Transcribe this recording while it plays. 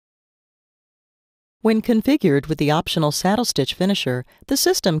When configured with the optional saddle stitch finisher, the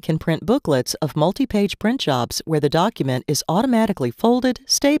system can print booklets of multi-page print jobs where the document is automatically folded,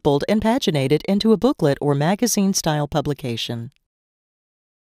 stapled, and paginated into a booklet or magazine-style publication.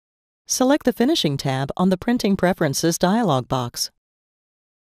 Select the Finishing tab on the Printing Preferences dialog box.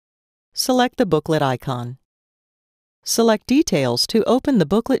 Select the booklet icon. Select Details to open the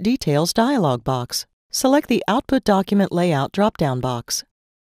Booklet Details dialog box. Select the Output Document Layout drop-down box.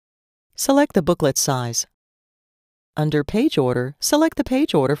 Select the booklet size. Under Page Order, select the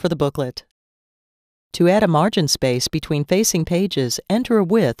page order for the booklet. To add a margin space between facing pages, enter a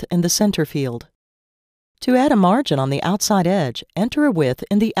width in the center field. To add a margin on the outside edge, enter a width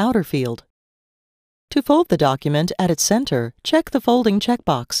in the outer field. To fold the document at its center, check the Folding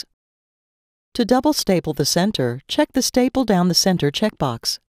checkbox. To double staple the center, check the Staple down the center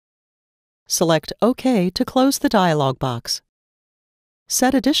checkbox. Select OK to close the dialog box.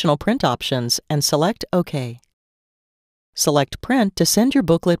 Set additional print options and select OK. Select Print to send your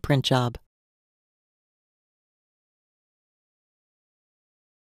booklet print job.